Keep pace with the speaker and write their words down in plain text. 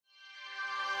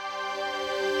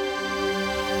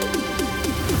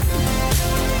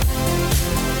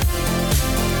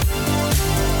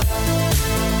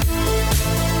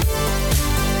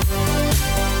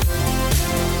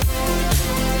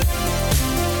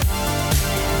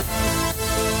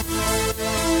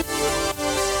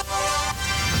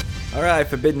right,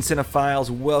 Forbidden Cinephiles,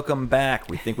 welcome back.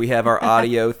 We think we have our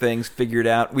audio things figured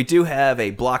out. We do have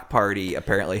a block party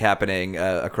apparently happening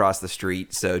across the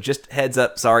street, so just heads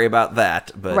up, sorry about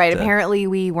that. But right, apparently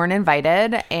we weren't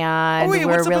invited, and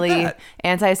we're really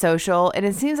antisocial, and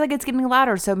it seems like it's getting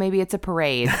louder, so maybe it's a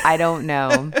parade. I don't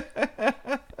know.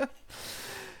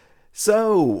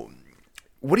 So,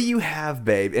 what do you have,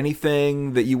 babe?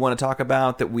 Anything that you want to talk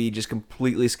about that we just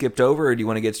completely skipped over, or do you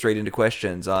want to get straight into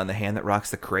questions on The Hand That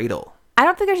Rocks the Cradle? I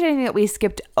don't think there's anything that we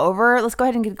skipped over. Let's go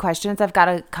ahead and get questions. I've got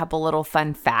a couple little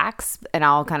fun facts, and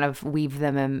I'll kind of weave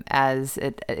them in as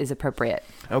it is appropriate.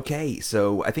 Okay,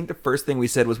 so I think the first thing we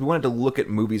said was we wanted to look at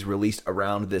movies released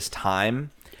around this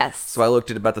time. Yes. So I looked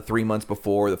at about the 3 months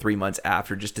before, the 3 months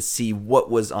after, just to see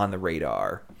what was on the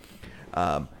radar.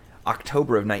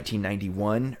 October of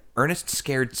 1991, Ernest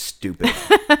Scared Stupid.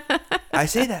 I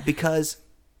say that because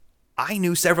I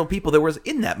knew several people that was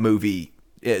in that movie.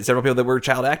 Several people that were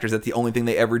child actors. That's the only thing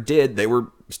they ever did. They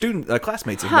were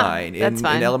classmates of mine in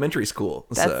elementary school.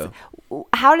 So,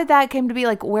 how did that come to be?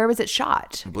 Like, where was it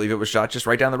shot? I believe it was shot just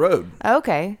right down the road.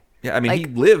 Okay. Yeah, I mean, he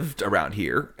lived around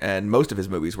here, and most of his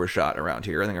movies were shot around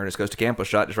here. I think Ernest Goes to Camp was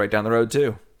shot just right down the road,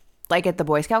 too. Like at the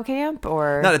Boy Scout camp,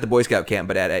 or not at the Boy Scout camp,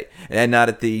 but and not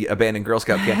at the abandoned Girl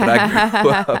Scout camp that I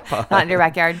grew up on. Not in your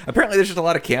backyard. Apparently, there's just a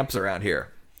lot of camps around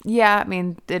here. Yeah, I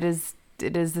mean, it is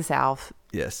the South.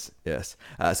 Yes.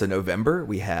 So November,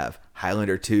 we have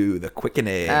Highlander 2: The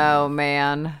Quickening. Oh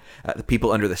man. The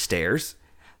People Under the Stairs.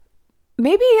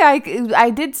 Maybe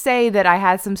I did say that I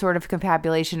had some sort of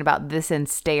confabulation about this and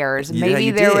Stairs. Maybe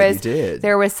yeah,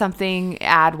 there was something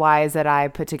ad-wise that I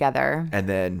put together. And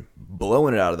then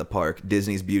blowing it out of the park,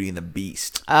 Disney's Beauty and the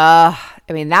Beast. I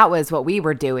mean, that was what we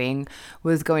were doing,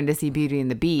 was going to see Beauty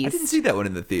and the Beast. I didn't see that one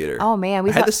in the theater. Oh man,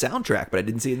 I had the soundtrack, but I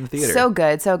didn't see it in the theater. So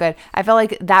good. I felt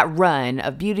like that run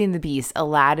of Beauty and the Beast,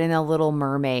 Aladdin, A Little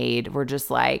Mermaid were just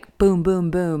like boom,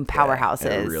 boom, boom, powerhouses.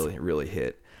 Yeah, it really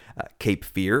hit. Cape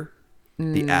Fear,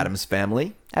 The Addams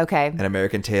Family. Okay. An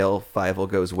American Tail, Fievel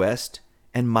Goes West,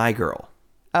 and My Girl.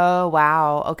 Oh,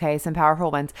 wow. Okay, some powerful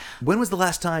ones. When was the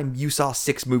last time you saw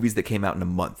 6 movies that came out in a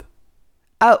month?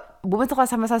 Oh, when was the last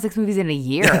time I saw 6 movies in a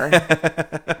year?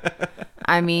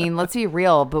 I mean, let's be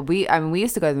real, but we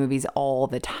used to go to the movies all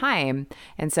the time.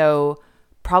 And so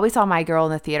probably saw My Girl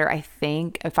in the theater. I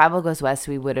think if Fievel Goes West,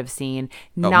 we would have seen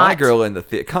My Girl in the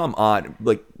theater. Come on.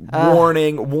 Like,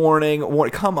 warning.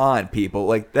 Come on, people.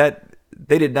 Like, that,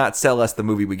 they did not sell us the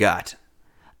movie we got.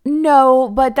 No,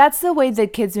 but that's the way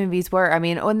that kids' movies were. I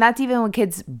mean, and that's even when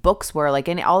kids' books were. Like,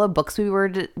 in all the books we were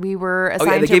assigned to read. Oh,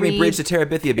 yeah, they gave me Bridge to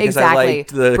Terabithia because I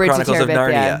liked the Bridge Chronicles of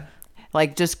Narnia.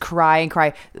 Like, just cry and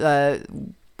cry.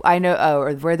 I know,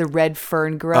 or Where the Red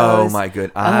Fern Grows. Oh, my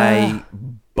good. I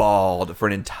bawled for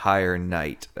an entire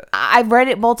night. I've read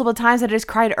it multiple times. I just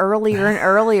cried earlier and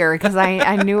earlier because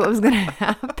I knew it was going to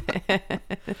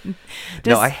happen.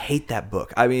 No, I hate that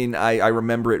book. I mean, I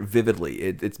remember it vividly.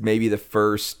 It's maybe the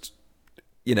first,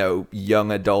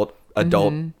 young adult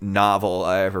novel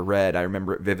I ever read. I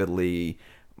remember it vividly,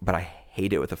 but I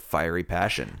hate it with a fiery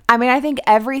passion. I mean, I think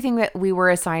everything that we were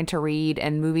assigned to read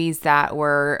and movies that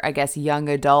were, I guess, young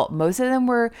adult, most of them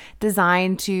were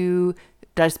designed to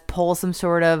just pull some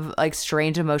sort of like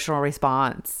strange emotional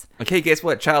response. Okay, guess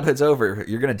what? Childhood's over.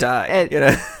 You're gonna die.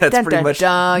 That's pretty much.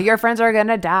 Your friends are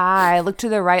gonna die. Look to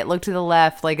the right. Look to the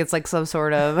left. Like it's like some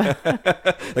sort of.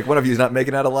 Like one of you's not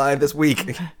making out alive this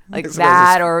week. Like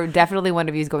that, or definitely one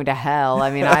of you's going to hell. I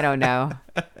mean, I don't know.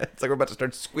 It's like we're about to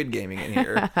start Squid Gaming in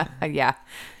here. Yeah.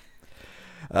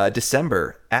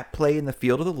 December, At Play in the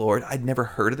Field of the Lord. I'd never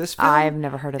heard of this film. I've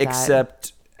never heard of that.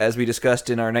 Except, as we discussed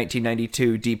in our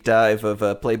 1992 deep dive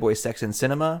of Playboy Sex and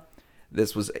Cinema,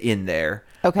 this was in there.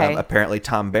 Okay. Apparently,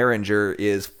 Tom Berenger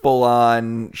is full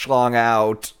on schlong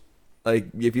out. Like,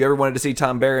 if you ever wanted to see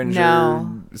Tom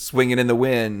Berenger swinging in the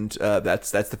wind,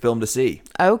 that's the film to see.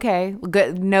 Okay.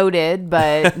 Good. Noted,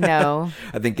 but no.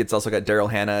 I think it's also got Daryl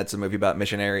Hannah. It's a movie about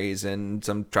missionaries in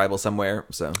some tribal somewhere.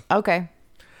 So okay.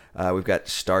 We've got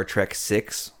Star Trek VI,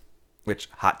 which,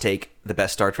 hot take, the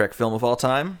best Star Trek film of all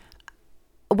time.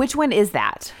 Which one is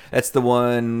that? That's the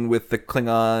one with the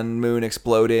Klingon moon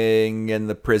exploding and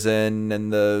the prison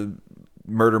and the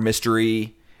murder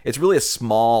mystery. It's really a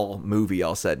small movie,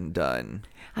 all said and done.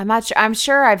 I'm not sure. I'm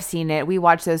sure I've seen it. We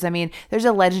watched those. I mean, there's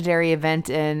a legendary event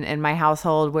in my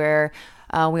household where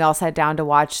we all sat down to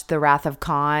watch The Wrath of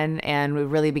Khan, and it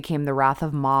really became The Wrath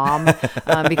of Mom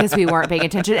because we weren't paying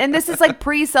attention. And this is like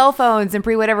pre-cell phones and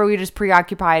pre-whatever. We were just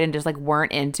preoccupied and just like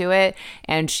weren't into it.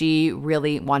 And she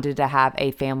really wanted to have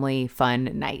a family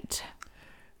fun night.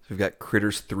 We've got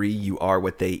Critters 3, You Are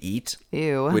What They Eat.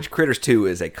 Ew. Which Critters 2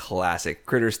 is a classic.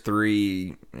 Critters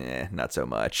 3, not so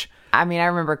much. I mean, I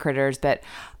remember Critters, but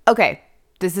okay.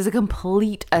 This is a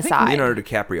complete I think aside. Leonardo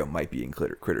DiCaprio might be in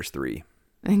Critters 3.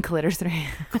 And Critters 3.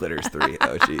 Critters 3.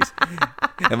 Oh,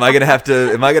 jeez. Am I gonna have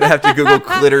to Google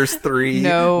Critters 3?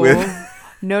 No.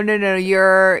 No.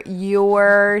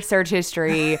 Your search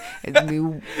history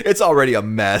is It's already a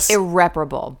mess.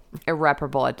 irreparable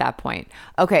at that point.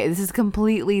 Okay, this is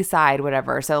completely side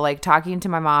whatever. So like talking to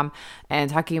my mom and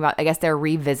talking about, I guess they're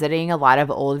revisiting a lot of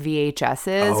old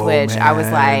VHSs, Oh, which I was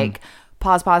man. like,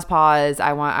 pause.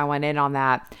 I want in on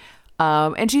that.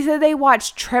 And she said they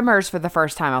watched Tremors for the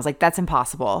first time. I was like, that's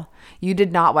impossible. You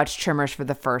did not watch Tremors for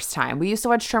the first time. We used to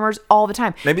watch Tremors all the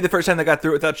time. Maybe the first time they got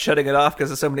through it without shutting it off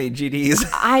because of so many GDs.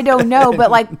 I don't know, but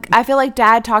like I feel like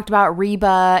Dad talked about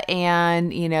Reba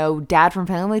and Dad from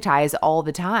Family Ties all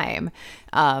the time.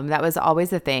 That was always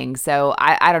the thing. So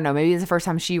I don't know. Maybe it's the first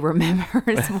time she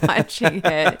remembers watching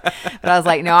it. But I was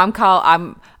like, no, I'm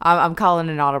calling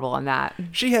an audible on that.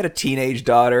 She had a teenage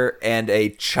daughter and a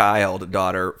child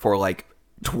daughter for like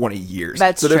 20 years.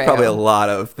 That's so there's true. probably a lot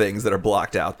of things that are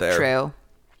blocked out there. True.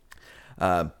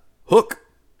 Hook.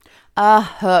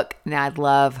 Hook. Now I'd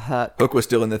love Hook. Hook was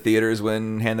still in the theaters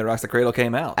when Hand That Rocks the Cradle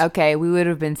came out. Okay, we would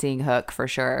have been seeing Hook for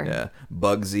sure. Yeah.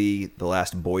 Bugsy, The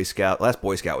Last Boy Scout. Last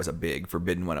Boy Scout was a big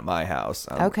forbidden one at my house.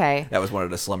 Okay. That was one of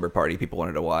the slumber party people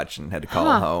wanted to watch and had to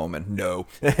call home, and no.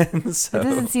 And so, It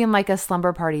doesn't seem like a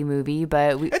slumber party movie,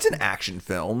 but it's an action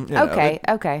film. You know.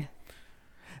 okay.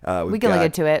 We've We can look got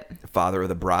into it. Father of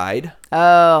the Bride.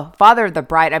 Oh, Father of the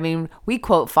Bride. I mean, we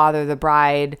quote Father of the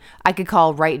Bride. I could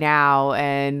call right now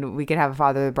and we could have a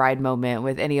Father of the Bride moment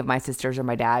with any of my sisters or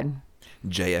my dad.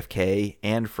 JFK,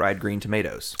 and Fried Green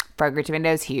Tomatoes. Fried green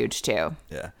tomatoes, huge too.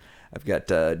 Yeah. I've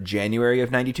got January of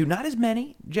 92. Not as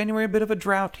many. January, a bit of a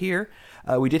drought here.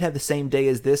 We did have the same day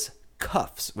as this,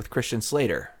 Cuffs with Christian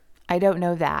Slater, I don't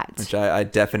know that. which I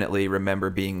definitely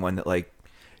remember being one that like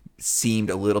seemed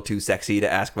a little too sexy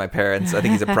to ask my parents. I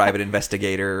think he's a private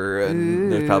investigator,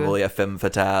 and there's probably a femme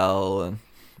fatale.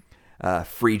 And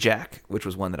Free Jack, which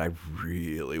was one that I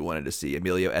really wanted to see.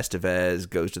 Emilio Estevez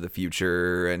goes to the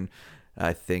future, and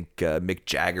I think Mick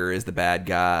Jagger is the bad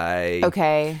guy.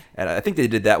 Okay. And I think they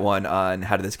did that one on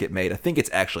How Did This Get Made? I think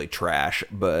it's actually trash,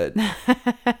 but I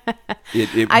wanted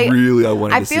to see it.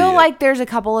 I feel like there's a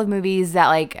couple of movies that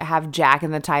like have Jack in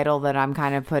the title that I'm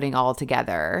kind of putting all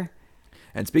together.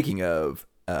 And speaking of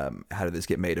How Did This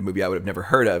Get Made? A movie I would have never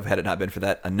heard of had it not been for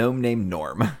that. A Gnome Named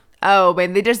Norm. Oh,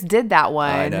 but they just did that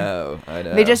one. I know.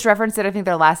 They just referenced it, I think,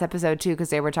 their last episode too, because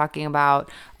they were talking about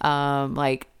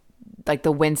like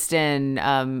the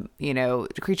Winston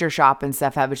creature shop and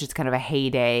stuff. That was just kind of a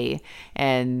heyday,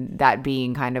 and that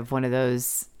being kind of one of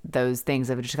those things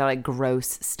of just kind of like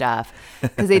gross stuff.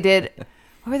 Because they did,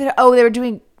 what were they? Oh, they were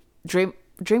doing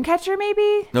Dreamcatcher,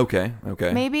 maybe. Okay.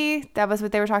 Maybe that was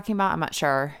what they were talking about. I'm not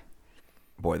sure.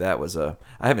 Boy, that was I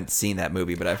haven't seen that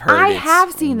movie, but I've heard I it's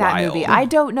have seen that wild. movie. I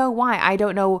don't know why. I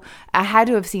don't know. I had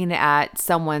to have seen it at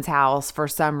someone's house for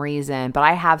some reason, but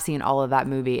I have seen all of that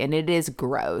movie, and it is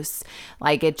gross.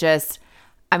 Like it just,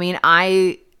 I mean,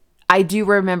 I do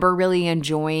remember really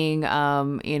enjoying,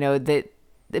 that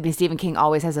Stephen King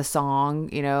always has a song,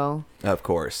 Of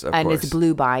course. and it's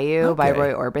Blue Bayou by Okay.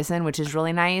 Roy Orbison, which is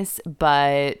really nice.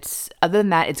 But other than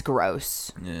that, it's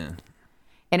gross. Yeah.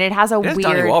 And it has a It has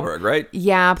weird, Donnie Wahlberg, right?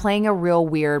 yeah, playing a real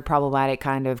weird, problematic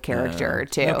kind of character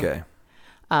too. Okay.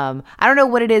 I don't know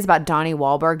what it is about Donnie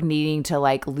Wahlberg needing to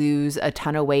like lose a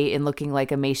ton of weight and looking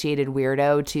like emaciated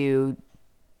weirdo to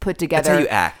put together. That's how you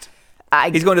act.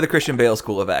 He's going to the Christian Bale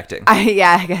School of Acting.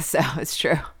 Yeah, I guess so. It's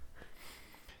true.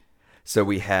 So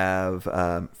we have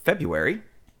February.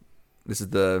 This is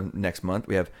the next month.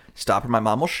 We have Stop or My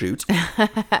Mom Will Shoot. I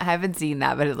haven't seen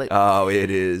that, but it looks. Oh, it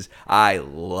is. I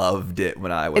loved it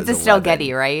when I was It's a 11. Still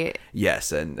Getty, right?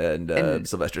 Yes, and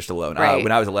Sylvester Stallone. Right.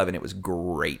 When I was 11, it was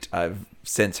great. I've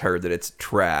since heard that it's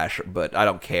trash, but I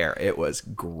don't care. It was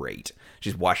great.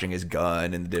 She's washing his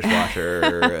gun in the dishwasher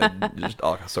and just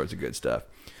all sorts of good stuff.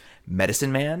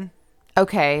 Medicine Man,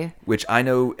 Okay. which I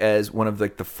know as one of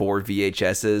like the 4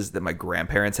 VHSs that my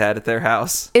grandparents had at their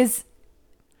house. Is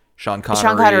Sean Connery.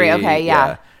 Sean Connery, okay,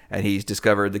 yeah. And he's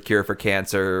discovered the cure for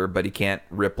cancer, but he can't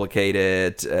replicate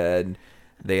it. And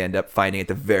they end up finding at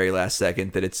the very last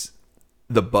second that it's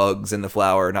the bugs in the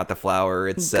flower, not the flower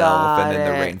itself. Got and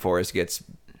then the it. rainforest gets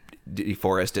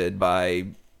deforested by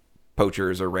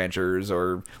poachers or ranchers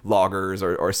or loggers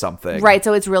or something. right.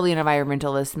 So it's really an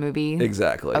environmentalist movie.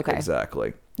 Exactly. Okay.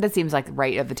 Exactly. That seems like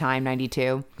right of the time,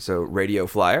 92. So Radio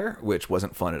Flyer, which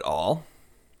wasn't fun at all.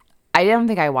 I don't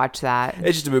think I watched that.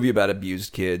 It's just a movie about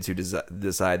abused kids who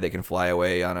decide they can fly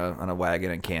away on a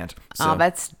wagon and can't. So, Oh,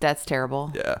 that's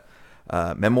terrible.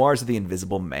 yeah. Memoirs of the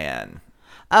Invisible Man.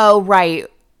 Oh, right.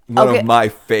 One of my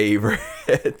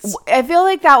favorites. I feel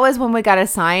like that was when we got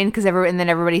assigned because and then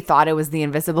everybody thought it was the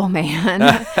Invisible Man.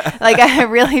 Like I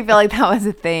really feel like that was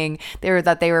a thing.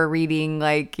 Thought they were reading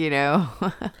like No,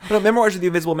 Memoirs of the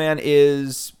Invisible Man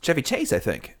is Chevy Chase, I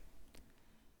think.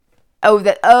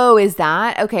 Is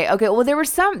that okay? Well,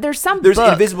 there's some There's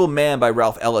book. Invisible Man by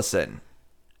Ralph Ellison.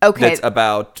 Okay, That's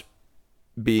about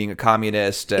being a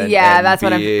communist. And, yeah, and that's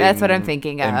what I'm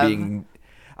thinking and of. being,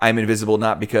 I'm invisible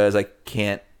not because I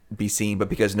can't be seen, but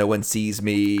because no one sees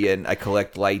me, and I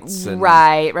collect lights. And,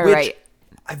 Right.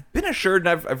 I've been assured, and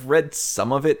I've read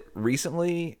some of it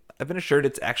recently. I've been assured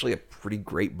it's actually a pretty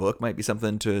great book. Might be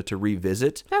something to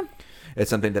revisit. Yeah. It's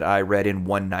something that I read in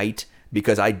one night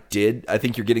because I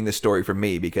think you're getting this story from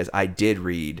me because I did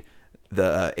read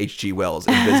the H.G. Wells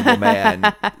Invisible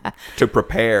Man to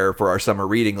prepare for our summer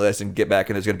reading list and get back,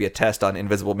 and there's going to be a test on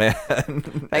Invisible Man.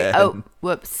 Like,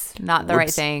 whoops, not the right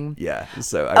thing. Yeah.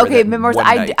 So I read that in Memoirs. one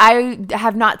night. I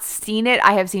have not seen it.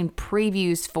 I have seen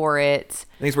previews for it.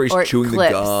 I think it's where he's or chewing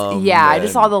clips. the gum. Yeah, I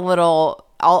just saw the little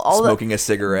all smoking a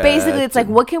cigarette. Basically, it's like,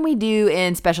 what can we do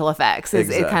in special effects? Is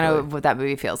Exactly. kind of what that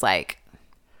movie feels like.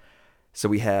 So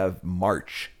we have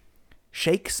March,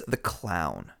 Shakes the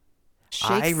Clown.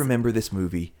 I remember this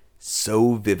movie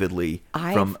so vividly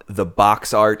from the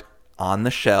box art on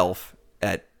the shelf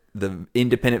at the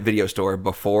independent video store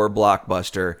before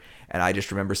Blockbuster, and I just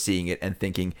remember seeing it and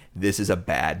thinking, this is a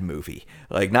bad movie.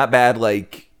 Like, not bad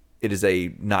like it is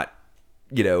a not,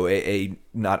 a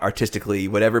not artistically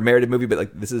whatever merited movie, but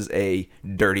like this is a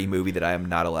dirty movie that I am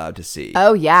not allowed to see.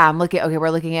 Oh yeah, we're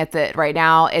looking at it right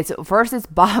now. It's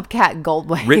Bobcat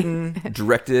Goldthwait. Written,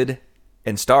 directed,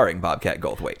 and starring Bobcat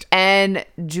Goldthwait. And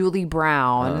Julie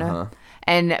Brown.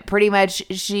 And pretty much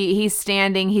he's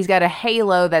standing, he's got a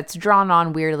halo that's drawn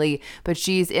on weirdly, but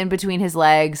she's in between his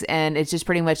legs, and it's just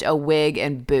pretty much a wig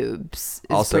and boobs.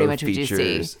 Is Also pretty much what you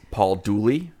features see. Paul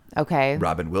Dooley, Okay.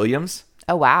 Robin Williams,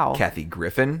 Oh wow. Kathy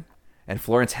Griffin, and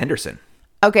Florence Henderson.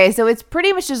 Okay, so it's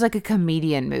pretty much just like a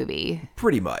comedian movie.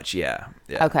 Pretty much, yeah.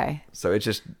 Okay. So it's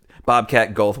just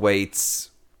Bobcat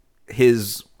Goldthwait's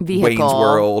his Vehicle. Wayne's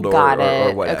World or Got or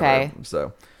it. whatever. Okay.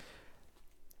 So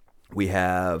we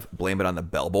have Blame It on the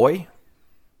Bellboy.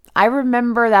 I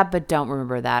remember that, but don't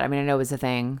remember that. I mean, I know it was a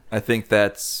thing. I think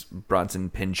that's Bronson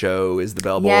Pinchot is the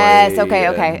bellboy. Yes. Okay.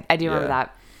 and- Okay. I do remember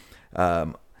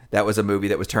yeah. That was a movie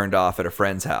that was turned off at a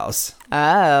friend's house.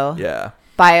 that. Oh. Yeah.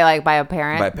 By a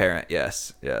parent. By a parent,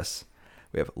 yes.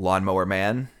 We have Lawnmower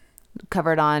Man.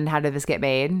 Covered on How Did This Get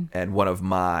Made? And one of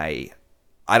my,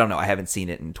 I don't know, I haven't seen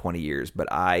it in 20 years, but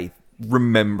I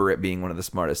remember it being one of the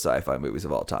smartest sci-fi movies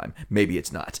of all time. Maybe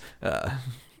it's not.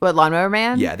 What, Lawnmower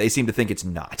Man? Yeah, they seem to think it's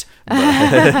not.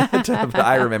 But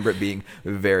I remember it being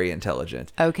very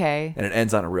intelligent. Okay. And it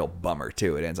ends on a real bummer,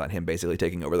 too. It ends on him basically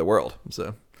taking over the world.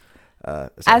 So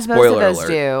As most of spoiler those alert.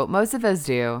 do. Most of those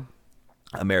do.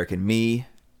 American Me,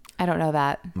 I don't know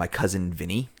that. My Cousin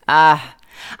Vinny. I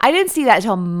didn't see that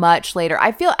until much later.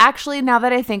 I feel actually, now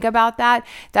that I think about that,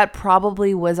 that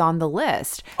probably was on the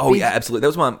list. Oh yeah, absolutely. That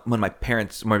was one when my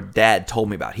dad told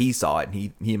me about it. He saw it, and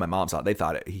he and my mom saw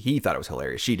it. He thought it was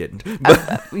hilarious. She didn't.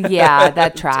 Yeah,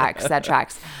 that tracks.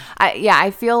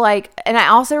 I feel like, and I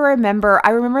also remember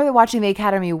watching the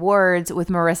Academy Awards with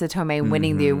Marissa Tomei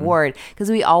winning the award, because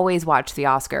we always watch the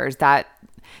Oscars.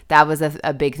 That was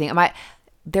a big thing.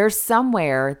 There's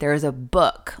a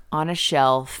book on a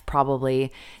shelf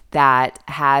probably that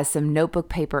has some notebook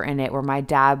paper in it where my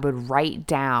dad would write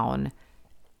down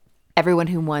everyone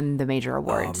who won the major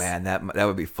awards. Oh man, that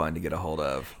would be fun to get a hold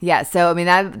of. Yeah, so I mean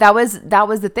that was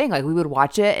the thing. Like, we would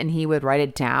watch it and he would write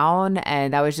it down,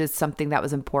 and that was just something that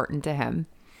was important to him.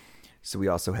 So we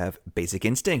also have Basic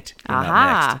Instinct in Aha,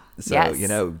 that next. So,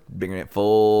 yes. bringing it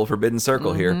full forbidden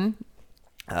circle here.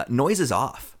 Noise is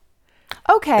Off.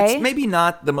 Okay. It's maybe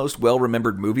not the most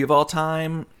well-remembered movie of all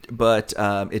time, but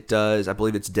it does, I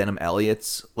believe it's Denham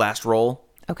Elliott's last role.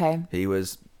 Okay. He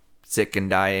was sick and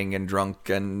dying and drunk,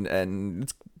 and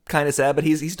it's kind of sad, but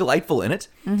he's delightful in it.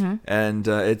 Mm-hmm. And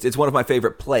it's one of my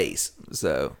favorite plays.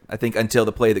 So I think Until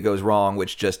the Play That Goes Wrong,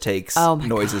 which just takes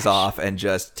Noises Off and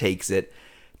just takes it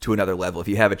to another level. If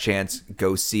you have a chance,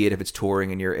 go see it if it's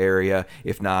touring in your area.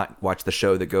 If not, watch The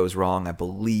Show That Goes Wrong, I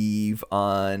believe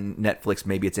on Netflix,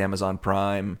 maybe it's Amazon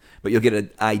Prime, but you'll get an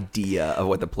idea of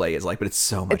what the play is like, but it's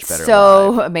so much better so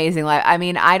live. amazing live. I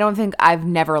mean, I don't think I've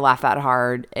never laughed that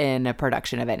hard in a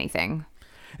production of anything.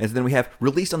 And so then we have,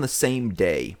 released on the same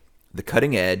day, The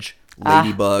Cutting Edge,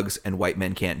 Ladybugs, and White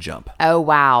Men Can't Jump. Oh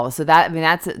wow! So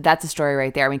that's a story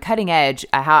right there. I mean, Cutting Edge.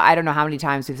 I don't know how many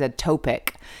times we've said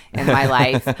Topic in my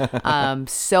life.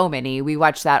 So many. We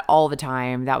watched that all the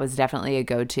time. That was definitely a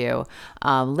go-to.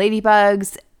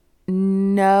 Ladybugs.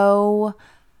 No,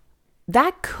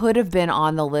 that could have been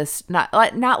on the list. Not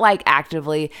like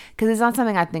actively, because it's not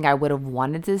something I think I would have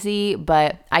wanted to see.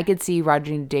 But I could see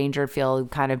Rodney Dangerfield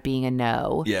kind of being a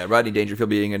no. Yeah, Rodney Dangerfield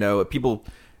being a no. People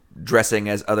dressing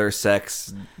as other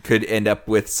sex could end up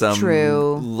with some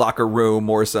True. locker room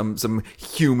or some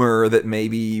humor that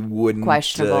maybe wouldn't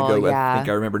Questionable, go. yeah. I think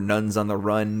I remember Nuns on the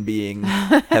Run being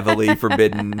heavily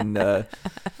forbidden.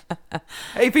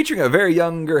 Hey, featuring a very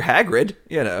younger Hagrid,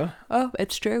 you know. Oh,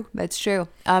 it's true. It's true.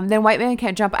 Then White Man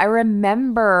Can't Jump. I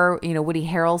remember, Woody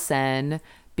Harrelson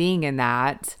being in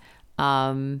that,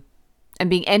 and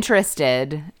being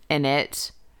interested in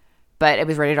it. But it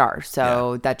was rated R,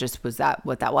 so that just was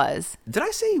what that was. Did I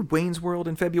say Wayne's World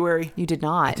in February? You did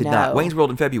not. I did not. Wayne's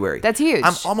World in February. That's huge.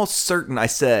 I'm almost certain I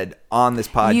said on this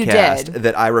podcast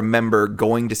that I remember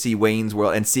going to see Wayne's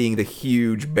World and seeing the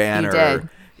huge banner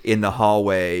in the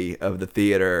hallway of the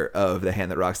theater of The Hand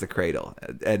That Rocks the Cradle.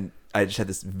 And I just had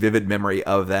this vivid memory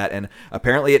of that, and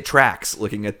apparently it tracks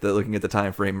looking at the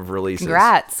time frame of releases.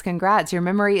 Congrats! Your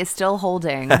memory is still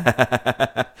holding.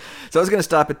 So I was going to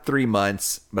stop at 3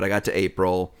 months, but I got to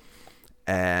April,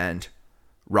 and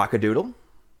Rockadoodle.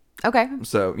 Okay.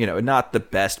 So not the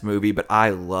best movie, but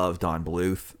I love Don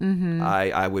Bluth. Mm-hmm.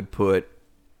 I would put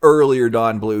earlier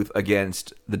Don Bluth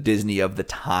against the Disney of the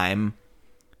time.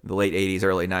 The late 80s,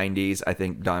 early 90s, I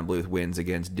think Don Bluth wins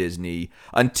against Disney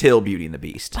until Beauty and the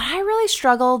Beast. But I really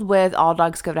struggled with All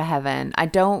Dogs Go to Heaven. I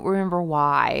don't remember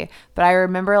why, but I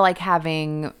remember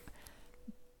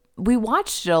we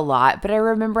watched it a lot, but I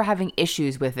remember having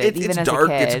issues with it, even as dark,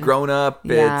 a kid. it's grown up,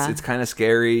 Yeah. it's kind of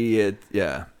scary,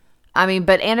 yeah. I mean,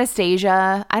 but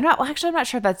Anastasia, I'm not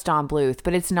sure if that's Don Bluth,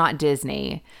 but it's not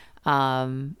Disney,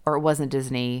 or it wasn't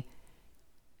Disney.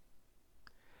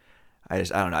 I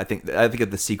don't know. I think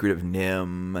of The Secret of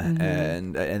Nim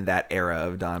and that era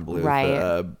of Don Bluth.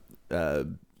 Right.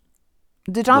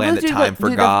 Did Don Land Bluth That Time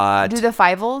Forgot. do the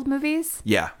Fievel movies?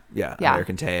 Yeah.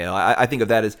 American Tail. I think of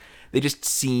that as they just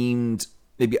seemed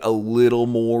maybe a little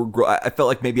more. I felt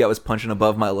like maybe I was punching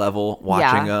above my level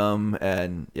watching them,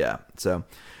 and yeah. So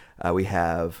we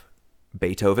have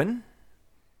Beethoven.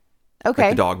 Okay.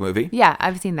 Like the dog movie. Yeah,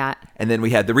 I've seen that. And then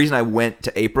we had the reason I went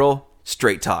to April.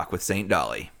 Straight Talk with Saint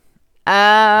Dolly.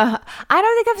 I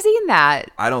don't think I've seen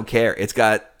that. I don't care. It's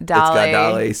got Dolly.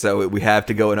 Dolly, so we have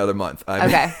to go another month.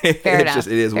 Okay, fair enough. It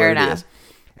is fair what enough. it is.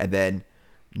 And then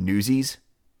Newsies,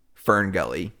 Fern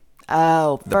Gully,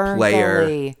 Oh, The Fern Player,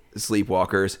 Gully.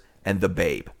 Sleepwalkers, and The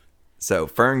Babe. So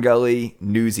Fern Gully,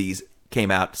 Newsies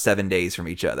came out 7 days from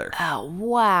each other. Oh,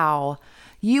 wow.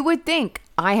 You would think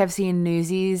I have seen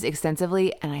Newsies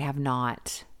extensively, and I have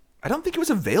not. I don't think it was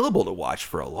available to watch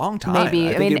for a long time. Maybe.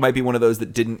 I think it might be one of those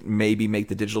that didn't maybe make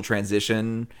the digital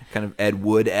transition, kind of Ed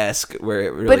Wood-esque, where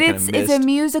it really But kind of missed. it's a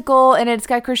musical, and it's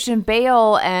got Christian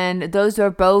Bale, and those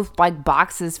are both like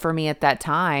boxes for me at that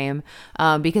time,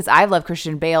 because I love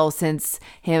Christian Bale since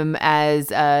him as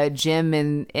Jim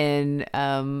in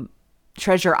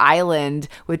Treasure Island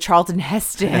with Charlton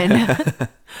Heston.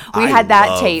 We had that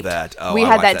love taped. that. Oh, we I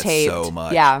had watched that that taped. so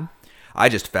much. Yeah. I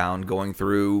just found going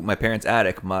through my parents'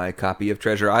 attic my copy of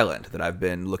Treasure Island that I've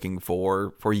been looking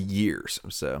for years.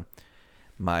 So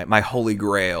my holy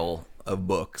grail of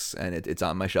books, and it's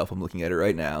on my shelf. I'm looking at it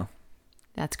right now.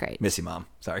 That's great. Miss you, Mom.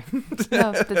 Sorry.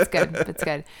 No, that's good. That's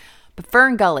good. But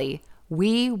Fern Gully,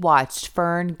 we watched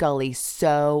Fern Gully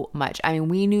so much. I mean,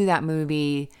 we knew that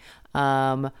movie,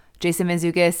 Jason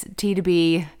Mantzoukas, T to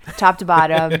B, top to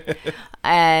bottom,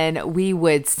 and we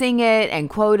would sing it and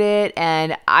quote it.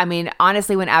 And I mean,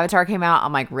 honestly, when Avatar came out,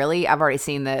 I'm like, really? I've already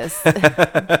seen this.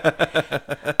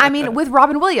 I mean, with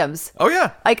Robin Williams. Oh,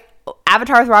 yeah. Like,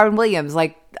 Avatar with Robin Williams.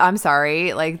 Like, I'm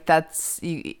sorry. Like, that's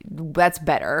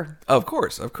better. Of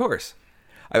course.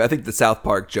 I think the South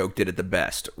Park joke did it the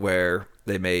best, where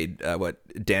they made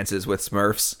dances with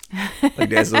Smurfs, like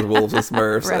dances with wolves with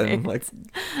Smurfs, Right. and like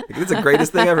it's the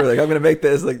greatest thing ever. Like, I'm gonna make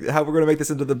this, like, how we're gonna make this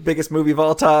into the biggest movie of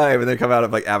all time, and then come out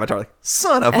of like Avatar, like,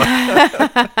 son of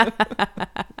a.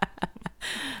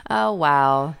 Oh,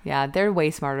 wow. Yeah, they're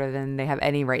way smarter than they have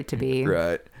any right to be.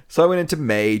 Right. So I went into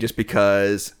May just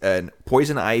because, and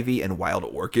Poison Ivy and Wild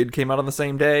Orchid came out on the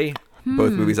same day.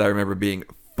 Both movies I remember being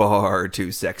far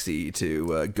too sexy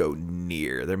to go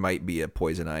near. There might be a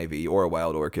Poison Ivy or a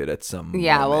Wild Orchid at some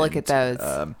Yeah, we'll moment. look at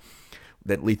those.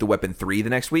 Then Lethal Weapon 3 the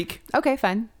next week. Okay,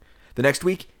 fun. The next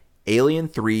week, Alien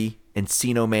 3,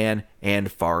 Encino Man, and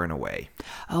Far and Away.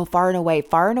 Oh, Far and Away.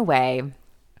 Far and Away.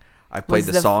 I played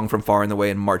Was the song from Far and Away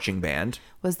in marching band.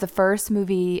 Was the first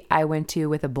movie I went to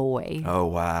with a boy. Oh,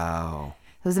 wow.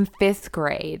 It was in 5th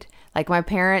grade. Like, my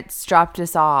parents dropped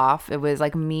us off. It was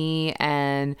like me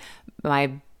and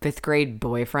my 5th grade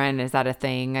boyfriend. Is that a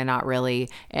thing? And not really.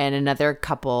 And another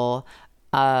couple.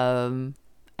 And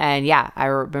yeah, I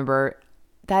remember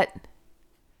that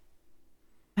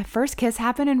my first kiss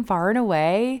happened in Far and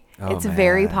Away. Oh, it's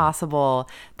very man. possible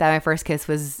that my first kiss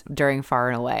was during Far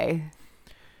and Away.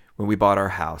 When we bought our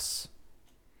house,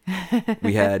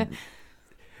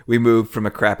 we moved from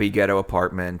a crappy ghetto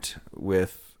apartment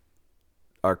with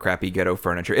our crappy ghetto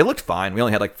furniture. It looked fine. We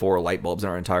only had like 4 light bulbs in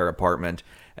our entire apartment.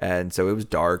 And so it was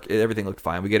dark. Everything looked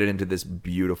fine. We get it into this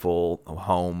beautiful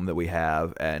home that we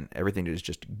have, and everything is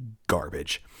just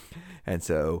garbage. And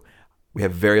so we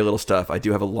have very little stuff. I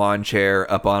do have a lawn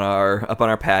chair up on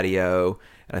our patio,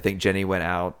 and I think Jenny went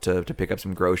out to pick up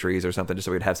some groceries or something just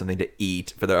so we'd have something to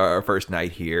eat for our first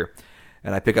night here.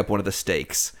 And I pick up one of the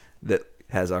stakes that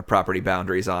has our property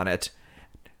boundaries on it,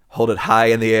 hold it high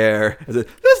in the air, and say,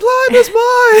 "This land is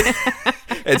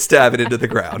mine," and stab it into the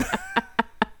ground.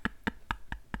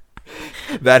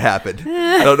 That happened.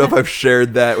 I don't know if I've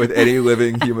shared that with any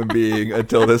living human being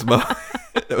until this moment.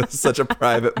 It was such a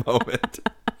private moment.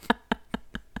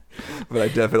 But I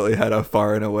definitely had a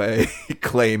Far and Away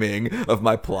claiming of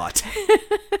my plot.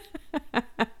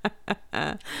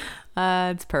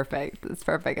 It's perfect. It's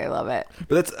perfect. I love it.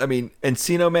 But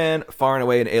Encino Man, Far and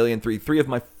Away, and Alien 3 of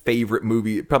my favorite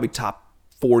movies, probably top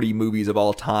 40 movies of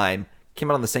all time, came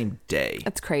out on the same day.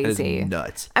 That's crazy. That is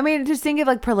nuts. I mean, just think of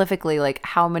like prolifically, like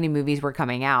how many movies were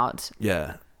coming out.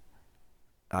 Yeah.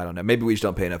 I don't know. Maybe we just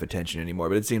don't pay enough attention anymore,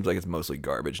 but it seems like it's mostly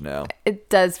garbage now. It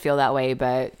does feel that way,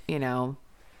 but you know.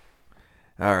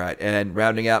 All right. And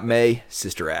rounding out May,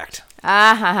 Sister Act.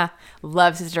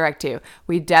 Love Sister Act 2.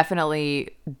 We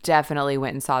definitely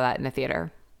went and saw that in the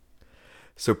theater.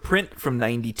 So print from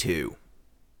 92.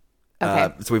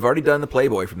 Okay. So we've already done the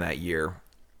Playboy from that year.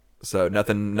 So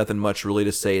nothing much really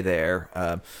to say there.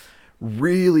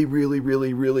 Really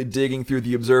digging through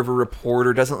the Observer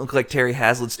Reporter. Doesn't look like Terry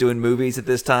Hazlitt's doing movies at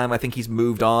this time. I think he's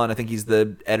moved on. I think he's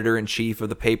the editor-in-chief of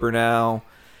the paper now.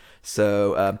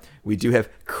 So we do have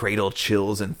Cradle,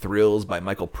 Chills, and Thrills by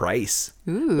Michael Price.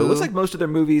 Ooh. But it looks like most of their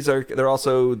movies they're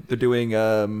doing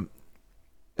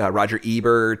Roger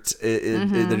Ebert.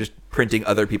 They're just printing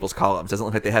other people's columns. Doesn't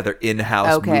look like they have their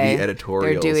in-house movie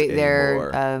editorials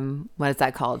anymore. What is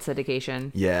that called?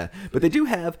 Syndication. Yeah, but they do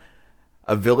have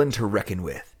a villain to reckon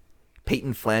with.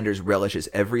 Peyton Flanders relishes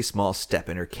every small step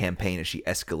in her campaign as she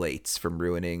escalates from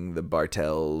ruining the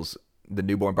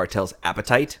newborn Bartell's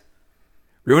appetite.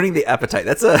 Ruining the appetite.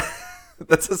 That's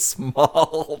a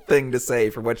small thing to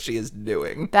say for what she is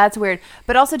doing. That's weird.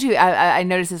 But also, too, I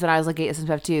noticed this when I was looking at some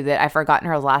stuff, too, that I've forgotten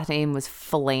her last name was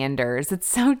Flanders. It's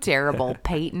so terrible.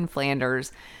 Peyton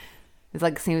Flanders.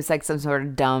 Seems like some sort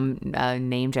of dumb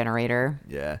name generator.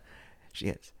 Yeah, she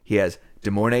is. He has De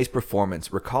Mornay's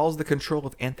performance recalls the control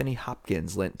of Anthony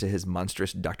Hopkins lent to his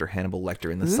monstrous Dr. Hannibal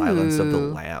Lecter in The Silence of the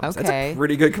Lambs. Okay. That's a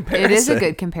pretty good comparison. It is a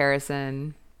good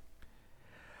comparison.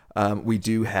 We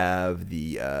do have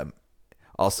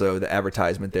also the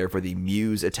advertisement there for the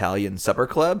Muse Italian Supper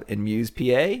Club in Muse, PA.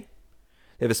 They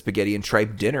have a spaghetti and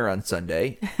tripe dinner on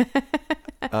Sunday.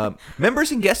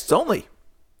 Members and guests only.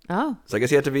 Oh. So I guess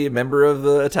you have to be a member of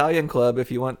the Italian club if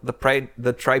you want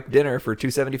the tripe dinner for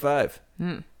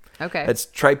 $2.75. Okay.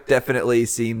 Tripe definitely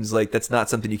seems like that's not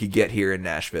something you could get here in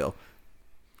Nashville.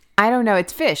 I don't know.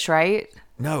 It's fish, right?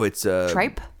 No, it's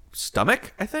tripe?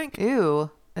 Stomach, I think.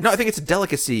 Ew. No, I think it's a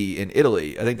delicacy in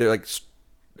Italy. I think they're like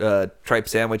tripe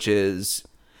sandwiches.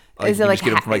 Is it you like just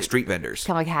get them from like street vendors?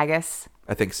 Kind of like haggis?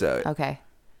 I think so. Okay.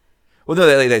 Well, no,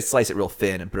 they slice it real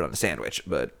thin and put it on a sandwich,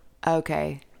 but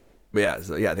Okay. yeah,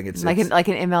 so yeah, I think it's like an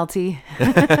MLT.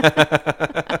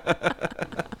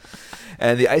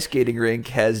 And the ice skating rink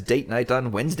has date night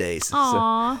on Wednesdays.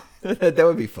 Aww. So that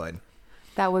would be fun.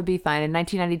 That would be fun. In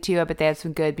 1992, I bet they have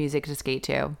some good music to skate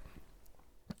to.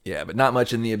 Yeah, but not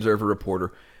much in the Observer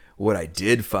Reporter. What I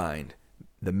did find,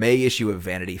 the May issue of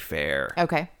Vanity Fair.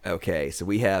 Okay, so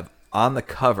we have on the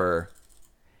cover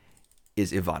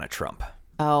is Ivana Trump.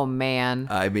 Oh, man.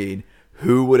 I mean,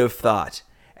 who would have thought?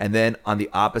 And then on the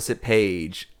opposite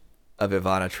page of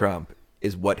Ivana Trump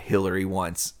is what Hillary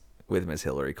wants with Miss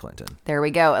Hillary Clinton. There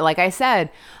we go. Like I said,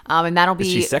 and that'll be...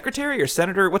 Is she secretary or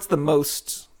senator? What's the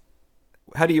most...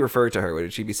 How do you refer to her?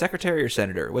 Would she be secretary or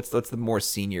senator? What's the more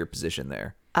senior position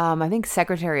there? I think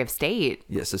Secretary of State.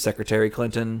 Yes, so Secretary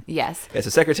Clinton. Yes. Yeah, so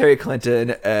Secretary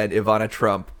Clinton and Ivana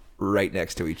Trump right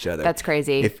next to each other. That's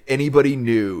crazy. If anybody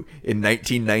knew in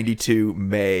 1992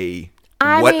 May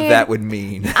what that would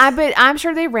mean. But I'm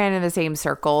sure they ran in the same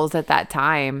circles at that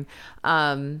time.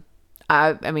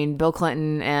 I mean, Bill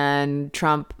Clinton and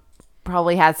Trump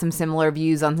probably had some similar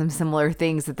views on some similar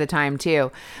things at the time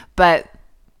too. But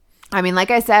I mean,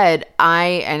 like I said,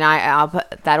 I'll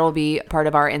put, that'll be part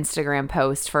of our Instagram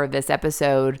post for this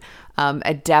episode.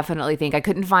 I definitely think I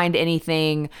couldn't find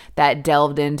anything that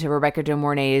delved into Rebecca De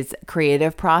Mornay's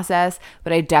creative process,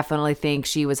 but I definitely think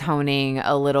she was honing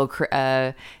a little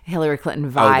Hillary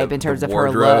Clinton vibe in terms of her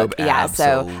look. Yeah,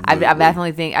 absolutely. So I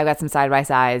definitely think I've got some side by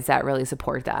sides that really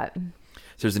support that.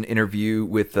 So there's an interview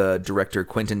with director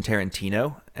Quentin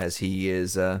Tarantino, as he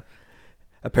is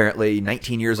apparently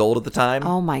 19 years old at the time.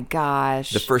 Oh my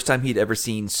gosh! The first time he'd ever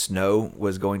seen snow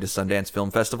was going to Sundance Film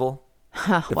Festival.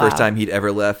 The Wow. first time he'd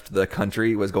ever left the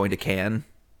country was going to Cannes.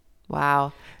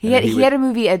 Wow. And then He had a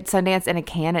movie at Sundance and a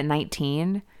Cannes at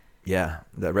 19. Yeah,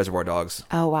 the Reservoir Dogs.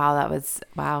 Oh wow,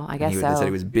 I guess They so. said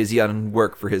he was busy on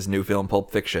work for his new film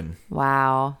Pulp Fiction.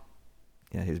 Wow.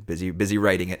 Yeah, he was busy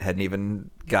writing it. Hadn't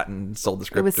even sold the It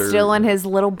script. was still in his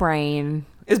little brain.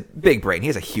 His big brain. He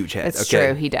has a huge head. It's okay?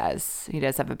 true. He does. He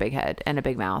does have a big head and a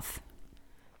big mouth.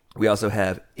 We also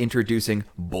have introducing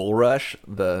Bull Rush,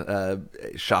 the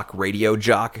shock radio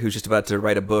jock who's just about to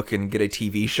write a book and get a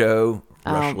TV show,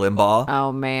 Rush Limbaugh.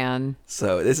 Oh man.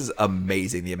 So this is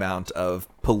amazing, the amount of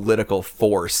political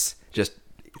force just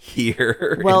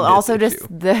here. Well, in this also issue.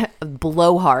 just the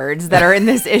blowhards that are in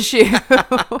this issue.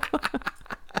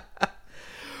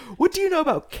 What do you know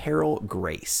about Carol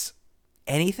Grace?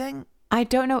 Anything? I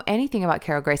don't know anything about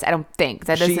Carol Grace. I don't think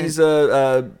that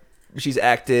doesn't. She's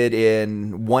acted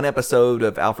in one episode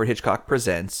of Alfred Hitchcock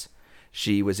Presents.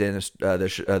 She was in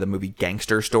the movie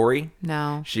Gangster Story.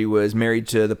 No. She was married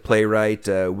to the playwright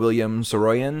William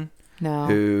Soroyan. No.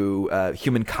 Who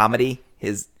Human Comedy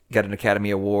has got an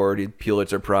Academy Award, a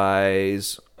Pulitzer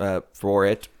Prize for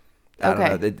it. I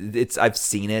don't know. I've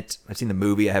seen it. I've seen the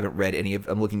movie. I haven't read any of.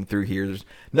 I'm looking through here. There's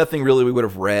nothing really we would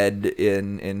have read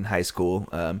in high school.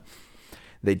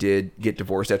 They did get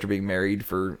divorced after being married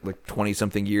for like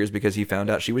 20-something years because he found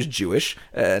out she was Jewish,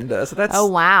 and so that's. Oh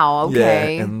wow!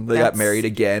 Okay. Yeah, and they got married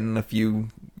again a few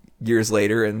years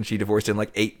later, and she divorced him like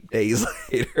 8 days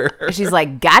later. She's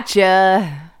like,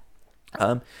 gotcha.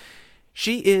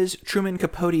 She is Truman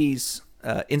Capote's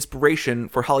inspiration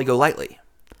for Holly Golightly.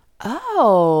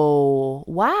 Oh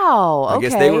wow! Okay. I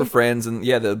guess they were friends, and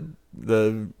yeah,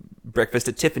 the Breakfast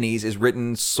at Tiffany's is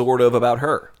written sort of about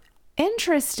her.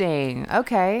 Interesting.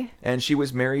 Okay. And she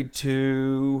was married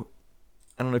to,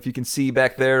 I don't know if you can see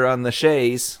back there on the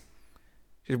Shays.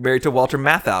 She was married to Walter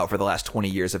Matthau for the last 20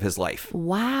 years of his life.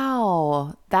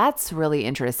 Wow, that's really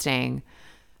interesting.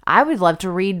 I would love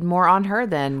to read more on her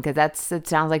then, because it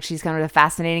sounds like she's kind of a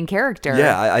fascinating character.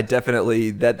 Yeah, I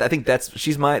definitely this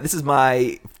is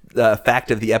my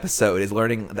fact of the episode, is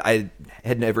learning. I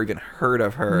had never even heard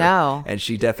of her. No. And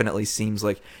she definitely seems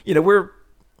like,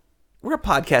 we're a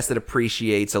podcast that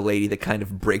appreciates a lady that kind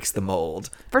of breaks the mold.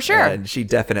 For sure. And she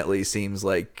definitely seems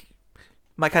like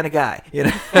my kind of guy,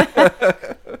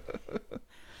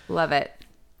 Love it.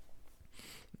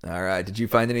 All right. Did you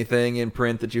find anything in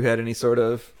print that you had any sort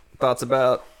of thoughts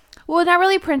about? Well, not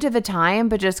really print at the time,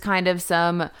 but just kind of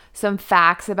some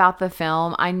facts about the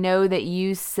film. I know that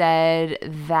you said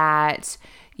that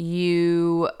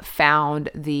you found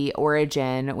the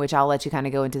origin, which I'll let you kind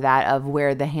of go into that, of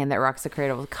where The Hand That Rocks the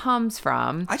Cradle comes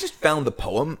from. I just found the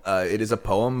poem. It is a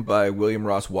poem by William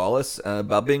Ross Wallace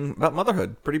about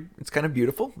motherhood. It's kind of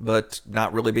beautiful, but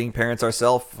not really being parents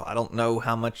ourselves. I don't know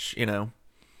how much, it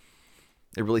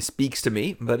really speaks to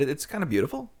me, but it's kind of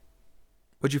beautiful.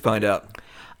 What'd you find out?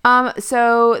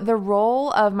 So the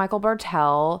role of Michael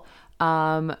Bartel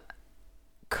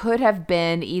could have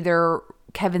been either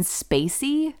Kevin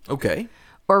Spacey, Okay.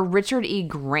 or Richard E.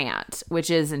 Grant, which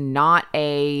is not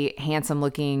a handsome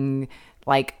looking,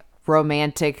 like,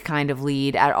 romantic kind of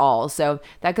lead at all. So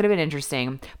that could have been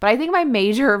interesting. But I think my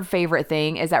major favorite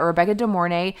thing is that Rebecca De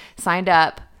Mornay signed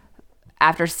up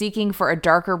after seeking for a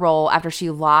darker role after she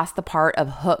lost the part of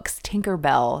Hook's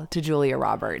Tinkerbell to Julia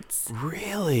Roberts.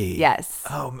 Really? Yes.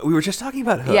 Oh, we were just talking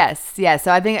about Hook. Yes.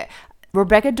 So I think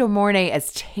Rebecca De Mornay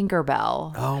as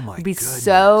Tinkerbell would be goodness.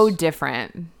 so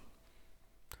different.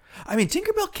 I mean,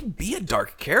 Tinkerbell can be a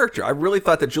dark character. I really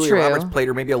thought that Julia True. Roberts played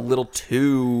her maybe a little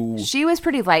too. She was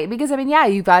pretty light because, I mean, yeah,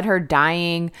 you got her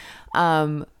dying.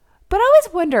 But I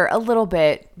always wonder a little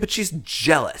bit. But she's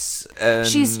jealous. And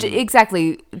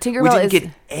Exactly. Tinkerbell we didn't is. get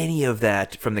any of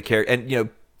that from the character. And,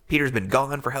 Peter's been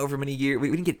gone for however many years. We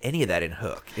didn't get any of that in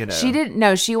Hook, She didn't.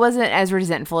 No, she wasn't as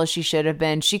resentful as she should have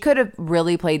been. She could have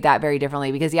really played that very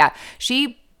differently because, yeah,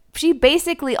 she she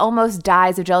basically almost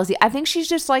dies of jealousy. I think she's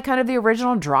just like kind of the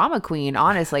original drama queen,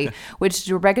 honestly, which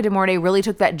Rebecca De Mornay really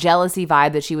took that jealousy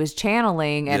vibe that she was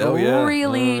channeling and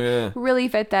really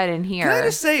fit that in here. Can I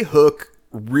just say Hook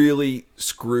really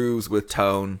screws with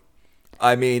tone?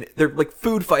 I mean, they're like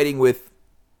food fighting with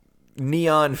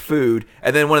neon food,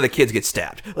 and then one of the kids gets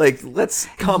stabbed. Like,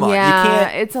 come on. Yeah, you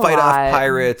can't it's a fight off lot.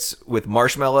 pirates with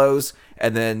marshmallows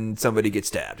and then somebody gets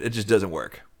stabbed. It just doesn't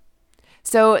work.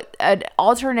 So,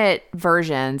 alternate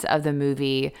versions of the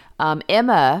movie,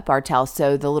 Emma Bartell,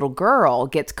 so the little girl,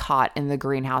 gets caught in the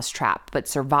greenhouse trap but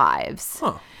survives.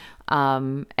 Huh.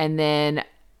 And then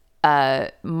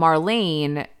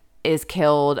Marlene is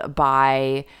killed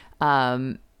by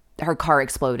her car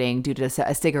exploding due to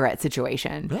a cigarette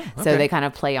situation. Oh, okay. So they kind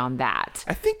of play on that.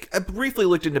 I think I briefly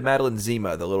looked into Madeline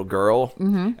Zima, the little girl,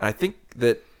 and I think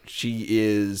that she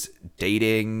is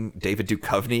dating David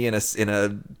Duchovny in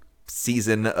a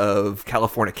season of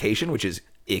Californication, which is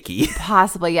icky.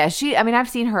 Possibly, yeah. I've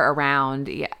seen her around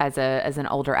as an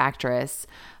older actress.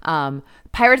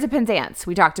 Pirates of Penzance,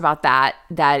 we talked about that.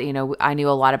 I knew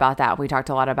a lot about that. We talked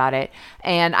a lot about it,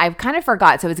 and I kind of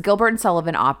forgot. So it's a Gilbert and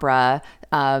Sullivan opera.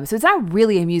 So it's not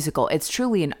really a musical; it's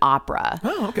truly an opera.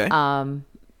 Oh, okay.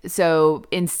 So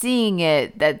in seeing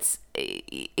it,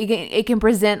 it can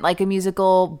present like a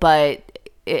musical, but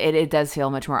it does feel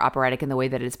much more operatic in the way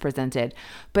that it's presented.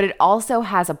 But it also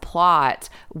has a plot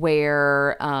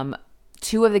where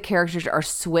two of the characters are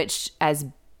switched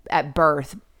at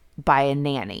birth by a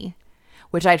nanny,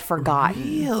 which I'd forgotten.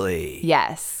 Really?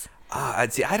 Yes.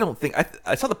 I'd see. I don't think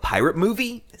I saw the pirate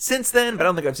movie since then, but I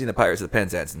don't think I've seen the Pirates of the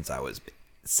Penzance since I was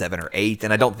 7 or 8,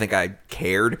 and I don't think I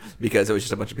cared because it was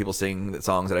just a bunch of people singing the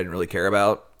songs that I didn't really care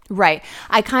about. Right.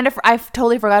 I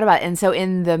totally forgot about it. And so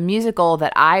in the musical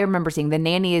that I remember seeing, the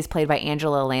nanny is played by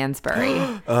Angela Lansbury.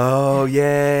 Oh,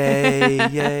 yay.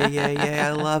 Yay.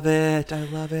 I love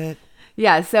it.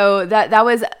 Yeah. So that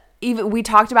was even, we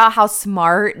talked about how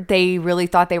smart they really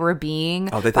thought they were being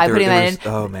by putting that in.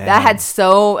 Oh, man. That had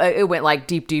it went like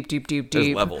deep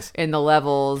There's levels. in the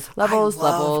levels.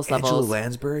 Angela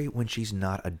Lansbury when she's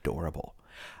not adorable.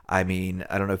 I mean,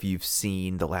 I don't know if you've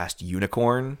seen The Last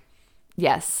Unicorn.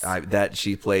 Yes. That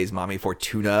she plays Mommy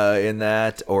Fortuna in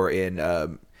that, or in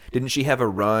didn't she have a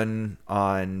run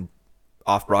on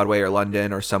off Broadway or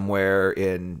London or somewhere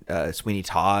in Sweeney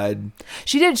Todd?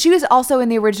 She did. She was also in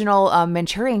the original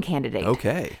Manchurian Candidate.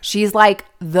 Okay. She's like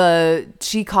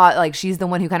she's the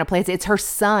one who kind of plays it. It's her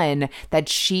son that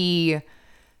she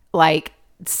like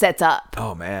sets up.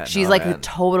 Oh man. She's the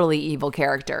totally evil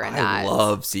character in that. I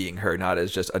love seeing her not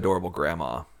as just adorable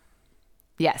grandma.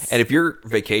 Yes. And if you're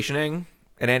vacationing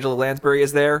and Angela Lansbury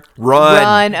is there,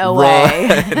 run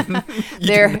away.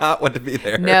 You do not want to be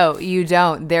there. No, you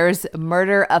don't. There's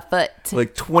murder afoot.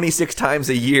 Like 26 times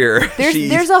a year.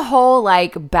 There's a whole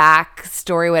like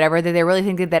backstory, whatever, that they really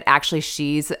think that actually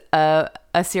she's a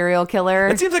serial killer.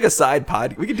 It seems like a side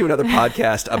pod. We could do another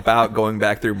podcast about going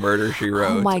back through Murder, She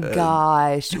Wrote. Oh my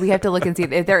gosh. We have to look and see.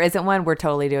 If there isn't one, we're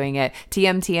totally doing it.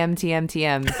 TM.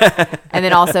 And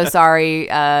then also, sorry,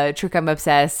 True Crime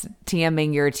Obsessed,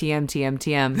 TMing your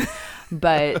TM.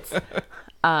 But,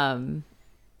 and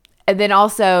then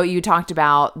also you talked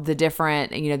about the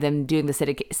different, them doing the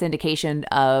syndication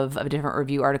of different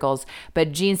review articles.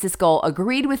 But Gene Siskel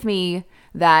agreed with me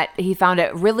that he found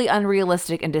it really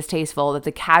unrealistic and distasteful that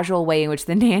the casual way in which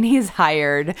the nanny is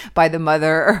hired by the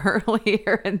mother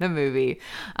earlier in the movie.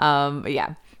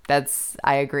 I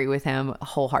agree with him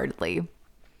wholeheartedly.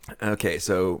 Okay,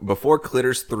 so before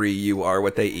Clitters 3, You Are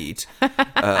What They Eat.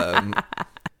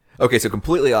 Okay, so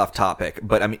completely off topic,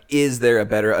 but I mean, is there a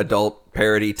better adult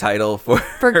parody title for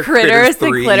Critters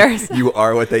 3, than Clitters? You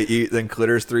Are What They Eat than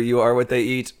Clitters 3, You Are What They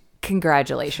Eat?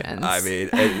 Congratulations. I mean,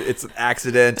 it's an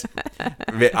accident.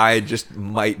 I just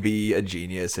might be a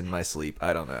genius in my sleep.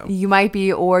 I don't know. You might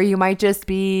be, or you might just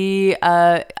be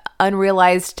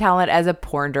unrealized talent as a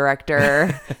porn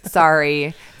director.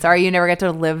 Sorry, you never get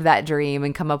to live that dream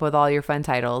and come up with all your fun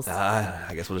titles.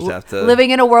 I guess we'll just have to... Living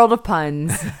in a world of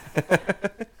puns.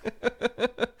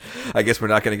 I guess we're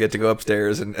not going to get to go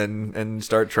upstairs and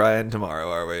start trying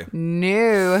tomorrow, are we?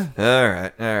 No. All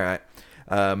right.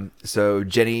 So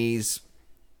Jenny's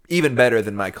even better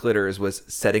than my Clitters was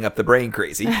Setting Up the Brain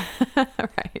Crazy.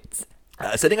 Right.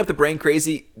 Setting Up the Brain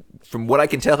Crazy, from what I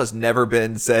can tell, has never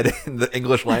been said in the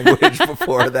English language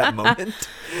before that moment.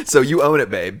 So you own it,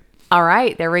 babe. All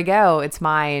right, there we go. It's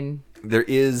mine. There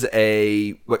is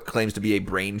what claims to be a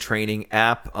brain training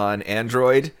app on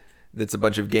Android. That's a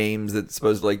bunch of games that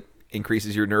supposedly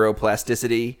increases your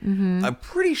neuroplasticity. Mm-hmm. I'm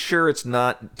pretty sure it's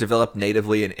not developed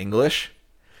natively in English.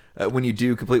 When you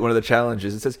do complete one of the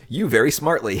challenges, it says, "You very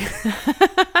smartly."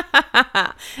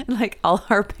 Like all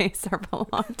our base are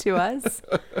belong to us.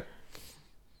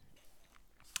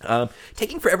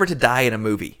 Taking forever to die in a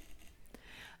movie.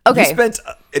 Okay. You spent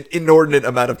an inordinate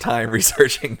amount of time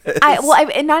researching this.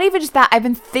 And not even just that. I've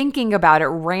been thinking about it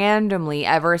randomly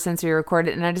ever since we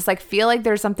recorded, and I just like feel like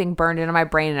there's something burned into my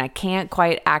brain, and I can't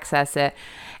quite access it.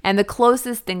 And the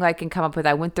closest thing I can come up with,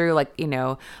 I went through like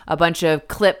a bunch of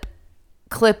clip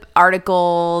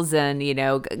articles, and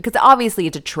because obviously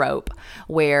it's a trope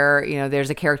where there's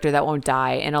a character that won't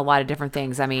die in a lot of different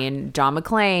things. I mean, John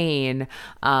McClane.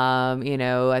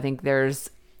 I think there's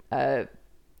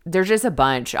just a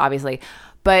bunch, obviously.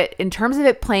 But in terms of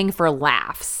it playing for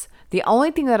laughs, the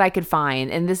only thing that I could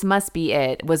find, and this must be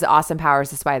it, was Austin Powers,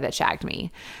 The Spy That Shagged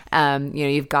Me.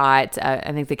 You've got,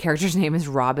 I think the character's name is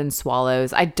Robin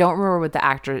Swallows. I don't remember what the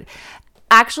actor...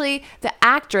 Actually, the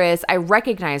actress, I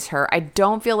recognize her. I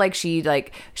don't feel like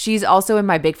she's also in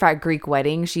My Big Fat Greek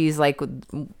Wedding. She's like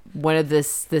one of the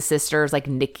sisters, like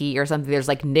Nikki or something. There's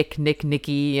like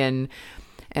Nikki, and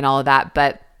all of that.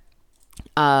 But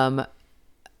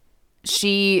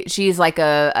she's like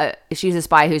she's a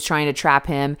spy who's trying to trap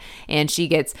him, and she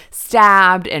gets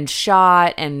stabbed and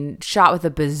shot with a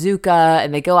bazooka,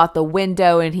 and they go out the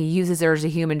window, and he uses her as a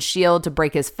human shield to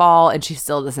break his fall, and she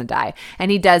still doesn't die. And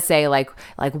he does say like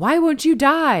why won't you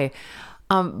die?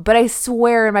 But I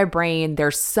swear in my brain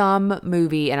there's some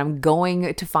movie, and I'm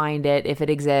going to find it if it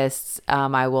exists.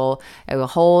 I will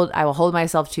hold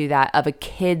myself to that, of a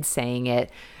kid saying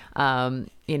it. In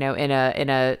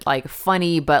a like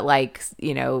funny, but like,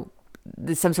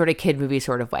 some sort of kid movie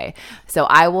sort of way. So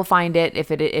I will find it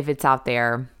if it's out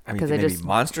there. I mean, maybe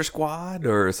Monster Squad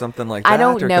or something like that. I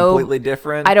don't know. Completely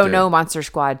different. I don't know Monster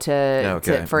Squad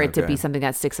for it to Okay. be something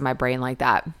that sticks in my brain like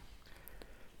that.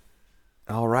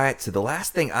 All right. So the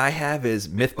last thing I have is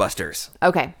Mythbusters.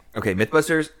 Okay. Okay.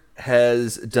 Mythbusters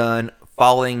has done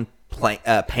Falling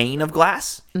Pane of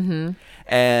Glass. Mm-hmm.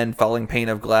 And Falling Pane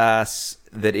of Glass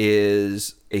that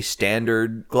is a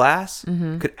standard glass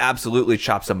could absolutely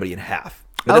chop somebody in half.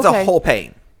 But that's a whole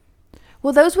pane.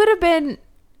 Well, those would have been,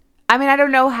 I mean, I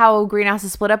don't know how Greenhouse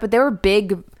is split up, but they were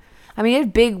big. I mean, it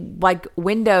had big like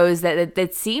windows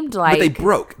that seemed like. But they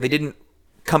broke. They didn't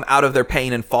come out of their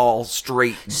pane and fall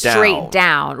straight down. Straight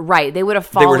down. Right. They would have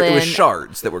fallen. It was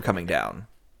shards that were coming down.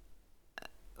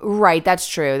 Right. That's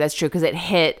true. Because it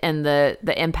hit, and the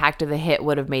impact of the hit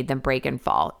would have made them break and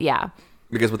fall. Yeah.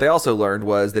 Because what they also learned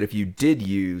was that if you did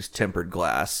use tempered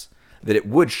glass, that it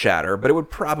would shatter, but it would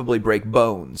probably break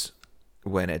bones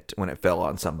when it fell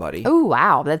on somebody. Oh,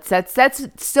 wow. That's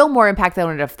still more impact than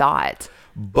I would have thought.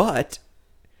 But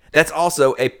that's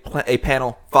also a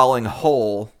panel falling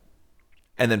whole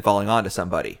and then falling onto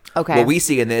somebody. Okay. What we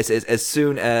see in this is as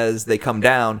soon as they come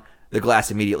down, the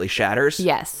glass immediately shatters.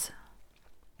 Yes.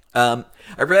 I've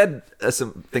read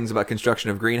some things about construction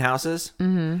of greenhouses.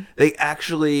 Mm-hmm. They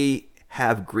actually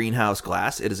have greenhouse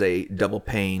glass. It is a double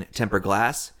pane tempered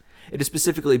glass. It is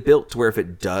specifically built to where if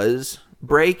it does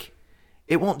break,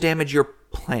 it won't damage your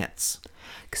plants.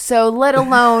 So let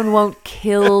alone won't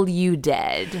kill you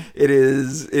dead.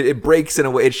 It breaks in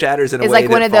a way, it shatters in a way. It's like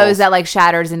one of those that like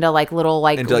shatters into like little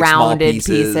like rounded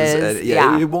pieces.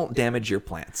 Yeah, it won't damage your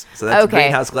plants. So that's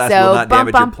greenhouse glass will not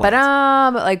damage your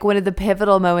plants. Like one of the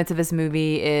pivotal moments of this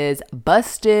movie is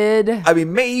busted. I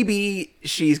mean, maybe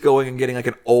she's going and getting like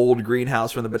an old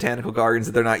greenhouse from the botanical gardens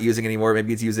that they're not using anymore.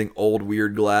 Maybe it's using old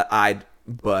weird glass.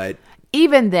 But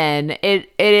even then, it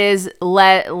is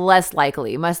less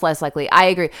likely, much less likely. I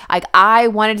agree. Like I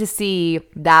wanted to see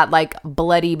that like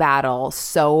bloody battle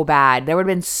so bad. There would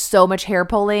have been so much hair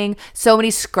pulling, so many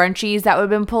scrunchies that would have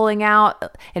been pulling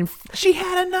out. And she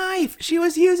had a knife. She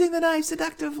was using the knife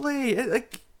seductively.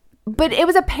 But it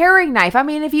was a paring knife. I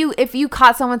mean, if you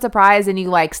caught someone surprised and you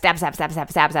like stab,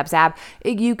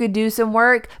 you could do some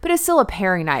work. But it's still a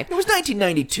paring knife. It was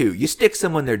 1992. You stick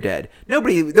someone, they're dead.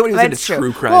 Nobody was into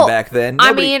true crime back then.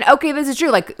 I mean, okay, this is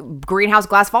true. Like greenhouse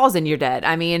glass falls and you're dead.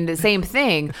 I mean, the same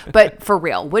thing. But for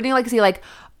real, wouldn't you like to see like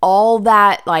all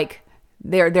that? Like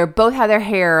they're both have their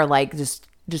hair like just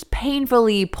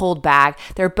painfully pulled back.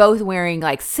 They're both wearing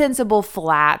like sensible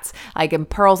flats, like in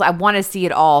pearls. I want to see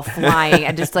it all flying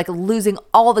and just like losing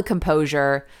all the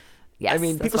composure. Yes, I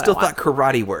mean, people still thought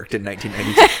karate worked in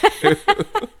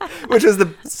 1992, which was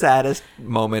the saddest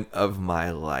moment of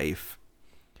my life.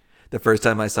 The first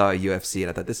time I saw a UFC, and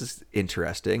I thought, this is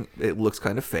interesting. It looks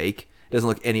kind of fake. It doesn't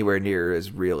look anywhere near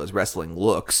as real as wrestling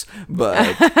looks,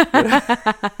 but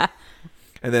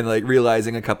and then like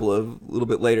realizing a little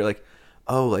bit later, like,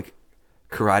 oh, like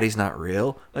karate's not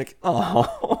real. Like,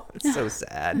 oh, it's so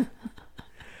sad.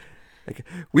 Like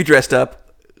we dressed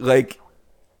up like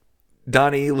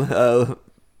Donnie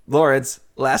Lawrence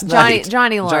last night.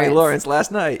 Johnny Lawrence. Johnny Lawrence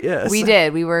last night. Yes, We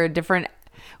did. We were different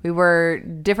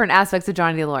aspects of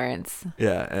Johnny Lawrence.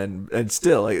 Yeah, and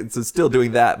still, like, it's still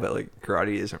doing that, but like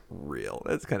karate isn't real.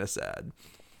 That's kind of sad.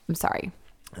 I'm sorry.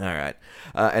 All right,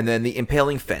 and then the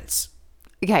impaling fence.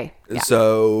 Okay. Yeah.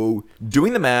 So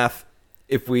doing the math,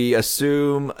 if we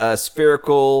assume a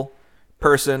spherical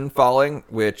person falling,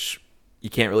 which you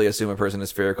can't really assume a person is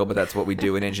spherical, but that's what we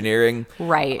do in engineering.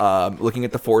 Right. Looking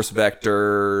at the force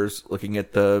vectors, looking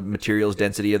at the materials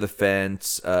density of the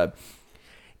fence,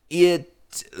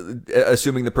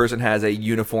 assuming the person has a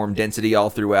uniform density all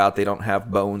throughout, they don't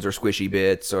have bones or squishy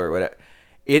bits or whatever,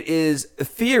 it is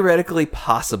theoretically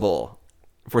possible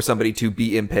for somebody to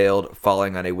be impaled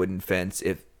falling on a wooden fence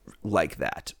if like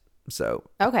that. So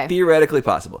Okay. theoretically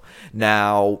possible.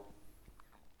 Now,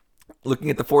 looking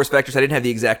at the force vectors, I didn't have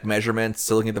the exact measurements.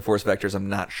 So looking at the force vectors, I'm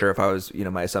not sure if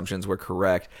my assumptions were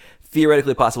correct.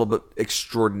 Theoretically possible, but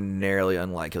extraordinarily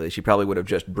unlikely. She probably would have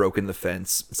just broken the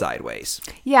fence sideways.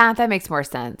 Yeah, that makes more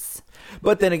sense.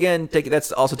 But then again,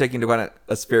 that's also taking into account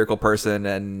a spherical person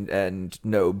and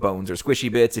no bones or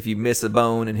squishy bits. If you miss a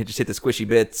bone and just hit the squishy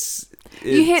bits,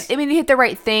 You hit the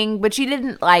right thing, but she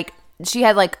didn't she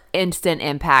had like instant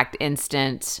impact,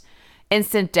 instant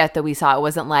death that we saw. It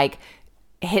wasn't like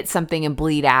hit something and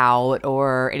bleed out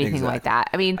or anything like that.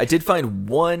 I mean, I did find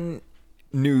one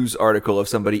news article of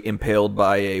somebody impaled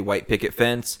by a white picket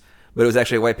fence, but it was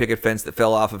actually a white picket fence that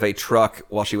fell off of a truck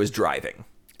while she was driving.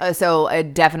 So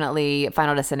definitely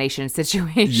Final Destination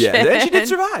situation. Yeah, and she did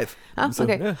survive. Oh, So,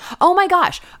 okay. yeah. Oh my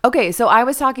gosh. Okay, so I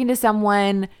was talking to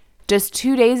someone just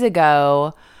 2 days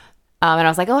ago, and I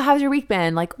was like, "Oh, how's your week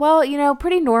been?" Like, well,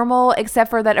 pretty normal, except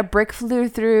for that a brick flew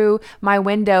through my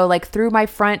window, like through my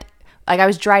front. Like I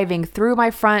was driving through my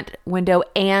front window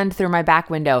and through my back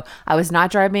window. I was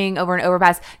not driving over an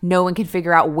overpass. No one can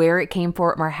figure out where it came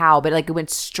from or how, but like it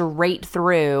went straight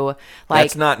through. Like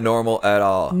That's not normal at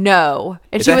all. no.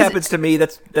 And If that happens to me,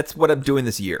 that's what I'm doing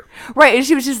this year. right. And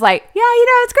she was just like, yeah,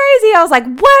 it's crazy. I was like,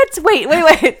 what?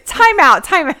 Wait. Time out.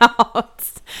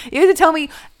 You have to tell me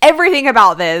everything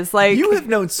about this. Like You have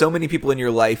known so many people in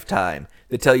your lifetime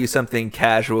that tell you something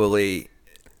casually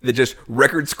that just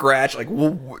record scratch, like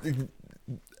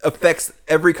affects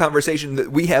every conversation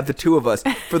that we have, the two of us,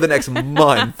 for the next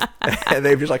month. And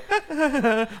they're just like,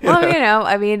 well,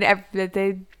 I mean,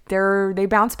 they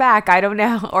bounce back. I don't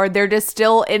know. Or they're just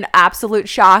still in absolute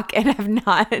shock and have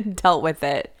not dealt with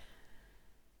it.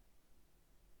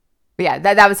 But yeah,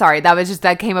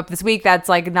 that came up this week. That's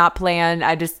like not planned.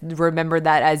 I just remembered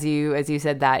that as you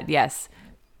said that. Yes.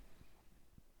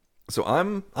 So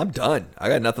I'm done. I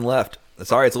got nothing left.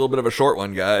 Sorry, it's a little bit of a short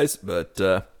one, guys, but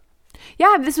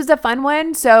Yeah, this was a fun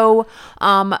one. So,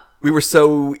 we were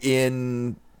so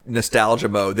in nostalgia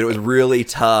mode that it was really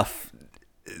tough.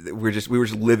 We were just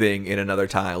living in another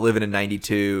time, living in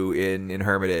 '92 in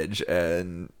Hermitage,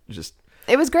 and just.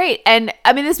 it was great. And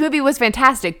I mean, this movie was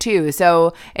fantastic too.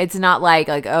 So it's not like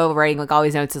writing like all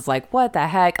these notes is like, what the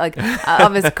heck? Like,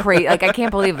 it's great. Like, I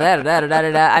can't believe that.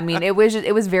 I mean, it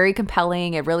was very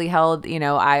compelling. It really held,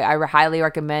 I highly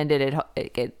recommend it.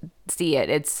 See it.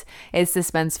 It's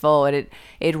suspenseful, and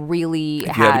it really If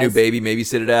has. you have a new baby, maybe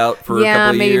sit it out for a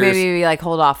couple of years. maybe like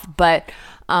hold off. But,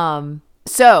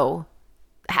 so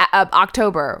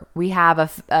October, we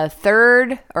have a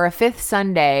third or a fifth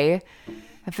Sunday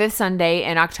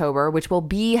in October, which will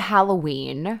be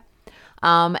Halloween.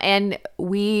 And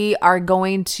we are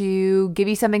going to give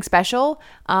you something special.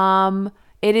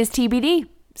 It is TBD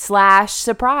 /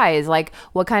 surprise, like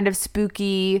what kind of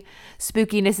spookiness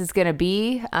is going to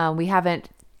be.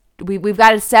 We've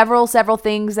got several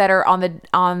things that are on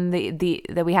the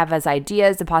that we have as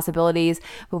ideas and possibilities,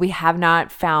 but we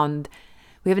haven't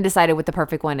decided what the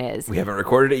perfect one is. We haven't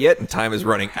recorded it yet, and time is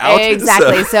running out.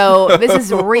 Exactly. So this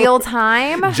is real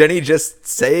time. Jenny just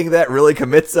saying that really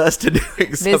commits us to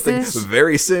doing something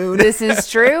very soon. This is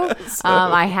true.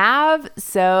 I have.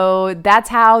 So that's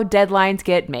how deadlines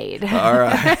get made. All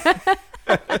right.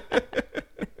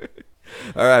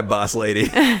 All right, boss lady.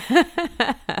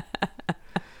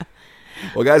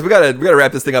 Well, guys, we gotta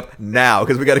wrap this thing up now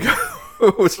because we gotta go.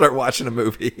 We'll start watching a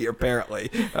movie, apparently.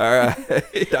 All right.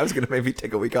 I was going to maybe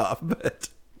take a week off, but...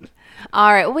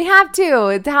 All right. Well, we have to.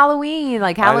 It's Halloween.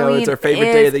 Like, Halloween I know, it's our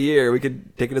favorite day of the year. We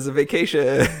could take it as a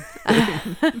vacation.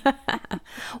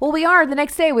 Well, we are. The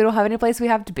next day, we don't have any place we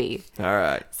have to be. All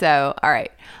right. So, all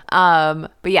right.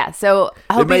 But yeah, so...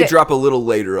 I hope it may drop a little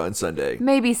later on Sunday.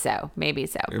 Maybe so. We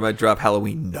might drop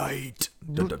Halloween night.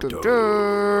 Dun, dun,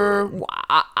 dun.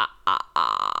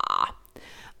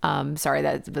 Sorry,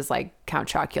 that was like Count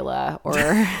Chocula or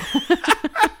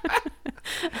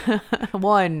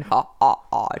 1,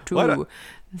 2,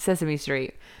 Sesame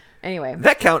Street. Anyway.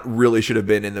 That count really should have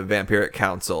been in the Vampiric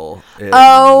Council.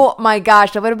 Oh my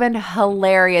gosh, that would have been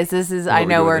hilarious. This is, I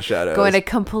know we're going a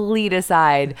complete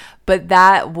aside, but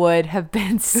that would have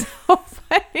been so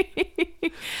funny.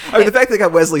 I mean, the fact they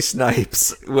got Wesley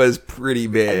Snipes was pretty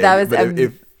big. That was but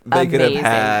if they could have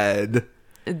had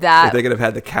that, if they could have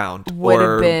had the Count, would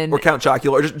or have been, or Count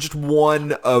Chocula, or just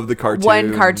one of the cartoons.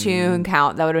 One cartoon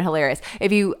count, that would have been hilarious.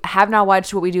 If you have not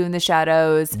watched What We Do in the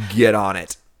Shadows, get on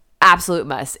it. Absolute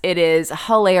must. It is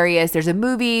hilarious. There's a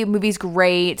movie's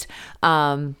great.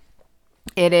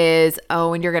 It is,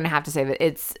 and you're gonna have to say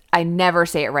that I never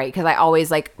say it right because I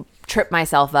always like trip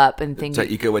myself up and think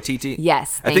Taika Waititi.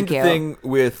 Yes, I think the thing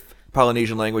with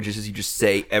Polynesian languages is you just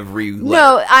say every letter.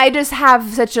 No, I just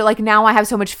have such a, now I have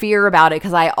so much fear about it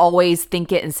because I always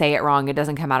think it and say it wrong. It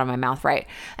doesn't come out of my mouth right.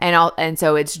 And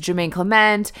so it's Jermaine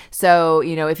Clement. So,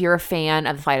 if you're a fan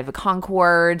of the Flight of the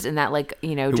Conchords and that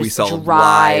who just we saw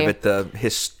dry, live at the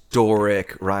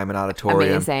historic Ryman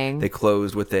Auditorium. Amazing. They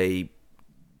closed with a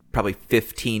probably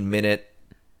 15-minute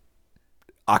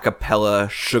a cappella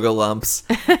Sugar Lumps.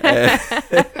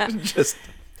 Just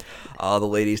all the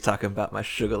ladies talking about my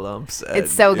Sugar Lumps.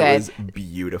 It's so good. It was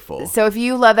beautiful. So if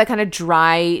you love that kind of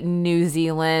dry New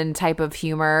Zealand type of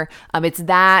humor, it's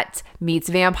that meets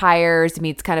vampires,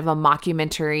 meets kind of a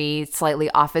mockumentary,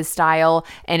 slightly Office style,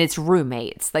 and it's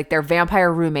roommates. Like they're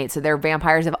vampire roommates. So they're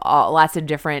vampires of lots of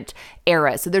different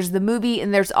eras. So there's the movie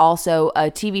and there's also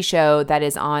a TV show that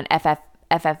is on FXX.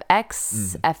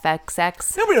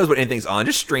 Nobody knows what anything's on.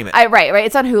 Just stream it. Right.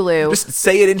 It's on Hulu. Just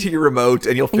say it into your remote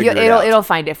and you'll figure it out. It'll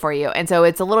find it for you. And so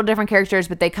it's a little different characters,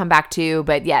 but they come back too.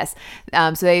 But yes,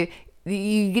 so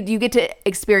you get to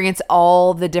experience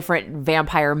all the different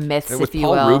vampire myths, if you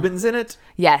will. Was Paul Rubens in it?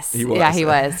 Yes. He was. Yeah, he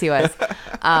was.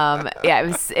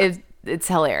 It's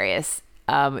hilarious.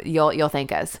 You'll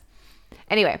thank us.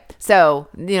 Anyway, so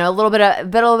a little bit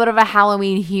of a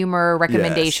Halloween humor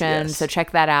recommendation. Yes. So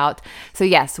check that out. So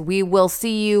yes, we will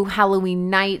see you Halloween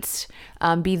night.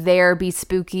 Be there, be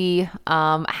spooky.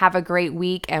 Have a great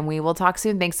week, and we will talk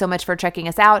soon. Thanks so much for checking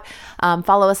us out.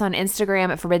 Follow us on Instagram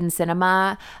at Forbidden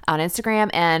Cinema on Instagram,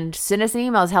 and send us an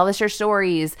email. Tell us your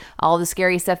stories, all the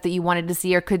scary stuff that you wanted to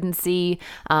see or couldn't see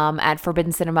at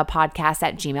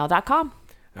forbiddencinemapodcast@gmail.com.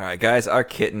 All right, guys, our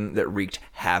kitten that wreaked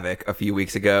havoc a few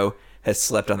weeks ago has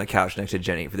slept on the couch next to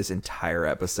Jenny for this entire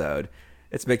episode.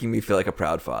 It's making me feel like a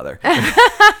proud father.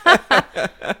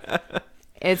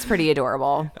 It's pretty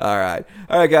adorable. All right,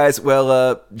 guys.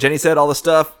 Well, Jenny said all the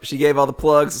stuff. She gave all the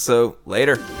plugs. So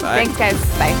later. Bye. Thanks, guys.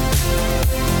 Bye.